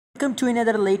welcome to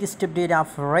another latest update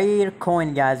of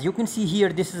RARECOIN, guys. You can see here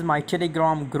this is my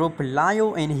Telegram group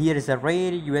bio, and here is a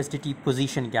rare USDT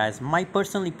position, guys, my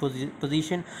personal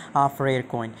position of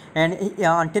RARECOIN. And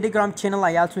on Telegram channel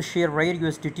I also share rare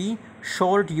USDT,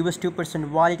 short US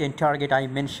 2% wallet and target I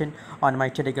mentioned on my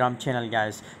Telegram channel,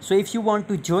 guys. So if you want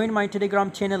to join my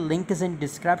Telegram channel, link is in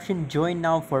description. Join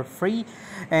now for free.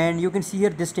 And you can see here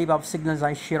this type of signals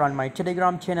I share on my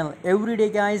Telegram channel every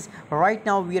day, guys. Right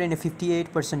now we are in a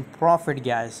 58% profit,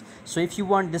 guys. So if you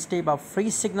want this type of free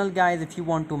signal, guys, if you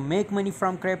want to make money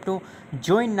from crypto,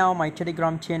 join now my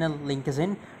Telegram channel. Link is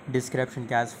in description,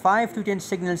 guys. 5 to 10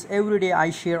 signals every day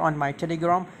I share on my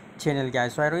Telegram channel,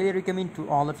 guys. So I really recommend to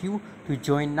all of you to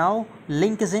join now.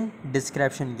 Link is in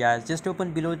description, guys. Just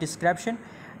open below description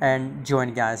and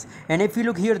join, guys. And if you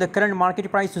look here, the current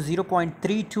market price is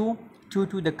 0.3222.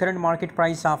 The current market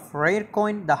price of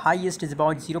RARECOIN, the highest is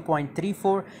about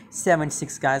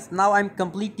 0.3476, guys. Now I'm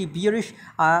completely bearish.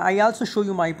 I also show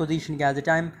you my position, guys, that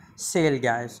I'm sale,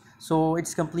 guys. So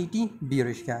it's completely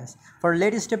bearish, guys. For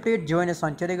latest update, join us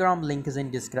on Telegram. Link is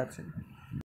in description.